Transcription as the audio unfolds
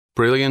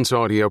Brilliance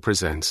Audio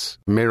presents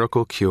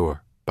Miracle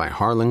Cure by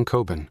Harlan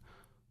Coben,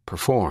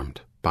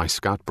 performed by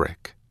Scott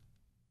Brick.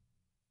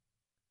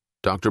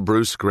 Dr.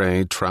 Bruce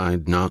Gray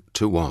tried not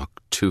to walk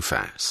too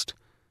fast.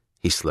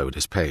 He slowed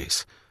his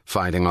pace,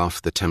 fighting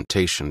off the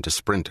temptation to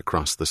sprint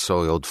across the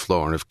soiled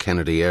floor of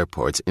Kennedy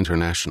Airport's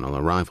International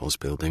Arrivals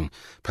Building,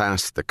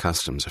 past the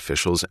customs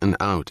officials and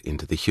out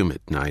into the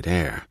humid night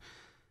air.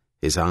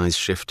 His eyes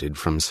shifted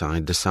from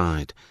side to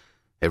side.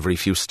 Every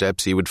few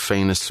steps he would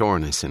feign a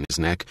soreness in his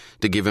neck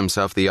to give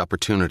himself the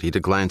opportunity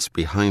to glance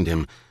behind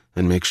him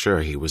and make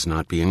sure he was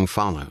not being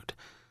followed.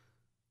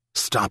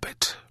 "Stop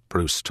it,"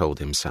 Bruce told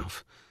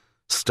himself.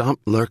 "Stop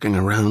lurking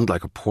around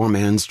like a poor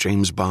man's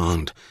James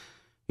Bond.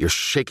 You're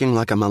shaking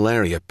like a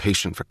malaria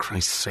patient, for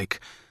Christ's sake.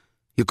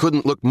 You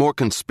couldn't look more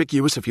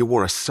conspicuous if you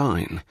wore a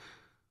sign."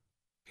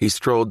 He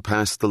strolled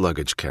past the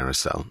luggage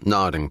carousel,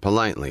 nodding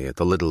politely at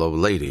the little old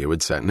lady who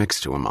had sat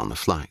next to him on the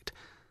flight.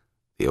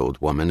 The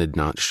old woman had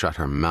not shut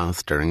her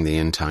mouth during the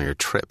entire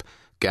trip,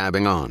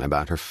 gabbing on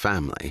about her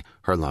family,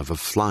 her love of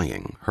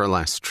flying, her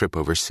last trip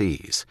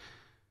overseas.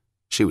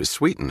 She was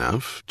sweet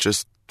enough,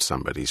 just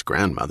somebody's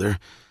grandmother,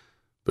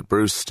 but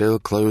Bruce still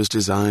closed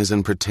his eyes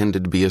and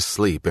pretended to be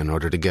asleep in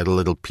order to get a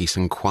little peace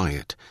and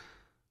quiet.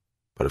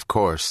 But of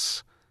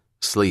course,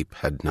 sleep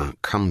had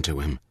not come to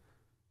him.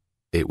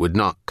 It would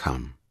not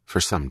come for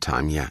some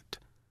time yet.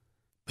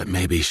 But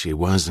maybe she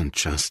wasn't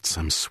just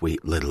some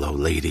sweet little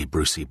old lady,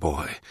 Brucey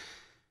boy.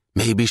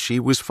 Maybe she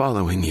was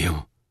following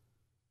you.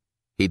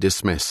 He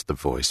dismissed the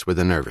voice with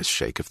a nervous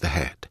shake of the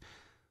head.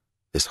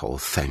 This whole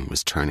thing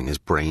was turning his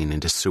brain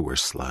into sewer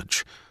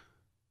sludge.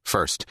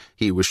 First,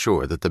 he was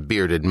sure that the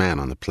bearded man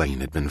on the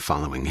plane had been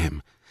following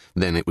him.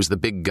 Then it was the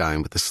big guy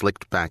with the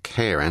slicked-back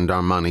hair and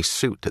Armani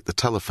suit at the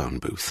telephone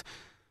booth.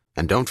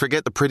 And don't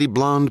forget the pretty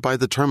blonde by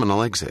the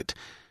terminal exit.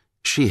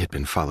 She had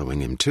been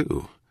following him,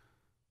 too.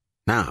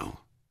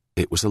 Now,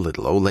 it was a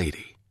little old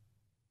lady.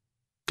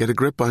 "Get a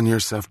grip on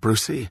yourself,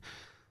 Brucey.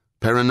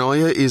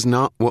 Paranoia is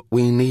not what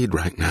we need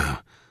right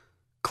now.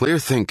 Clear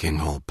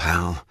thinking, old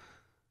pal.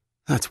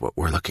 That's what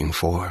we're looking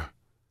for."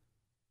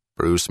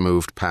 Bruce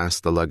moved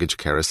past the luggage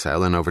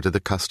carousel and over to the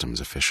customs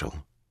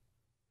official.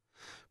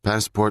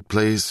 "Passport,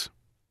 please."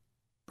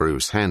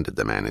 Bruce handed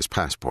the man his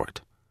passport.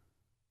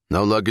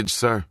 "No luggage,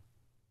 sir?"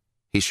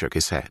 He shook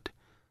his head.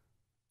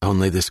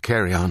 "Only this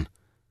carry-on."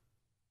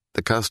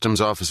 The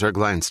customs officer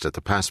glanced at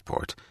the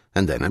passport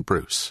and then at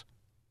Bruce.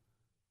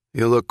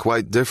 "You look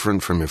quite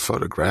different from your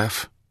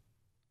photograph."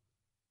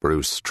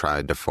 Bruce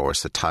tried to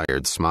force a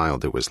tired smile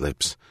to his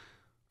lips,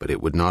 but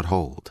it would not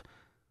hold.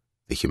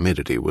 The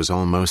humidity was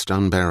almost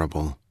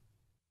unbearable.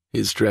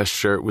 His dress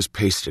shirt was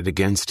pasted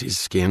against his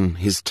skin,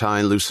 his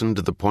tie loosened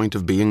to the point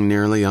of being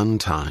nearly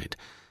untied.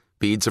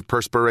 Beads of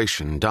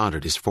perspiration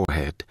dotted his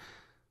forehead.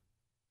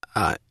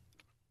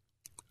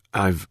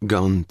 I've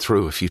gone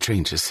through a few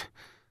changes."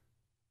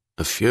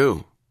 "A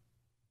few?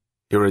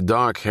 You're a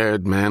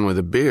dark-haired man with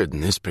a beard in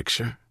this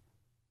picture."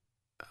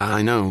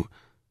 "I know.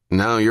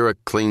 Now you're a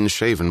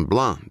clean-shaven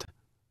blonde."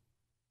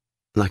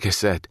 "Like I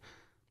said,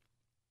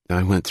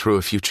 I went through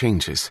a few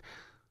changes.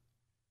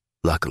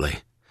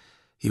 Luckily,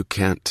 you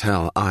can't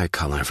tell eye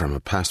color from a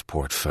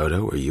passport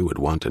photo, or you would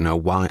want to know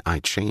why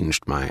I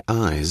changed my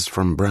eyes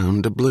from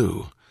brown to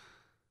blue."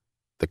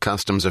 The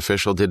customs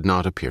official did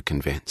not appear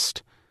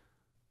convinced.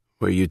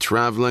 "Were you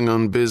traveling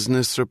on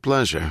business or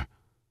pleasure?"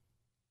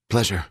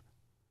 "Pleasure."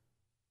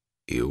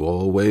 "You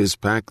always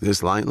pack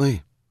this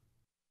lightly?"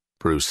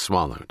 Bruce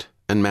swallowed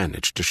and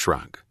managed to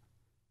shrug.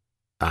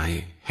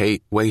 "I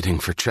hate waiting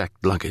for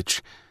checked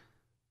luggage."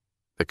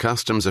 The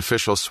customs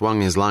official swung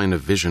his line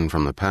of vision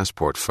from the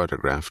passport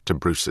photograph to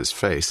Bruce's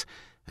face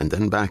and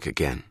then back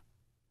again.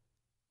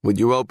 "Would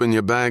you open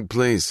your bag,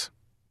 please?"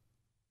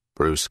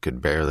 Bruce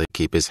could barely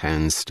keep his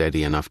hands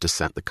steady enough to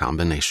set the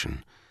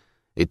combination.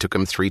 It took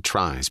him 3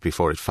 tries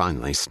before it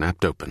finally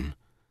snapped open.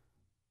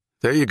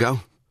 "There you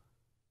go."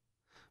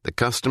 The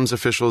customs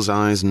official's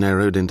eyes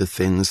narrowed into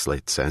thin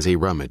slits as he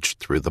rummaged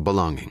through the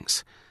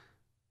belongings.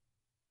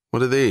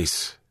 "What are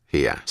these?"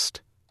 he asked.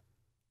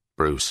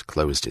 Bruce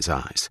closed his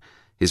eyes,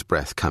 his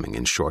breath coming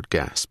in short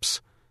gasps.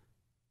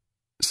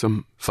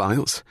 "Some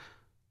files?"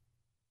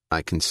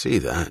 "I can see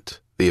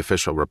that," the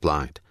official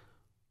replied.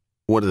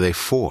 "What are they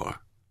for?"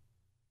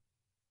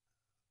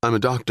 "I'm a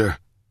doctor,"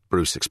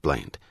 Bruce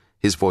explained,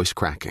 his voice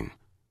cracking.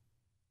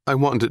 "I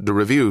wanted to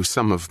review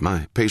some of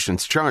my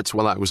patients' charts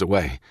while I was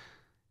away."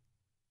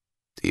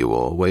 "Do you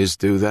always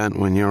do that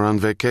when you're on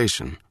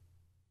vacation?"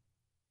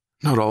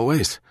 "Not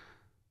always."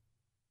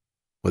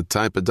 "What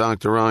type of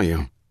doctor are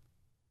you?"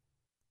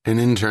 "An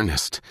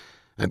internist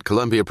at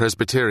Columbia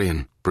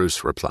Presbyterian,"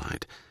 Bruce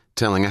replied,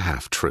 telling a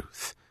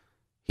half-truth.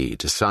 He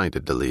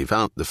decided to leave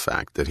out the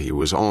fact that he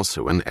was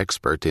also an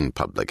expert in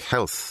public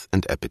health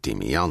and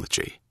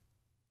epidemiology.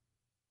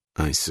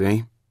 "I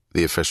see,"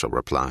 the official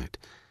replied.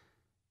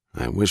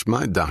 "I wish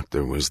my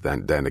doctor was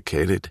that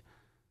dedicated."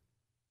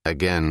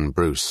 Again,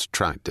 Bruce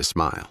tried to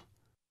smile.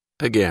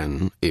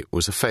 Again, it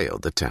was a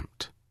failed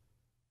attempt.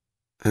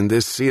 "And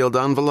this sealed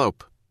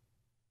envelope?"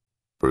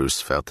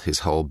 Bruce felt his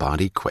whole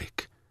body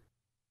quake.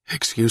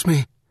 "Excuse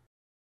me?"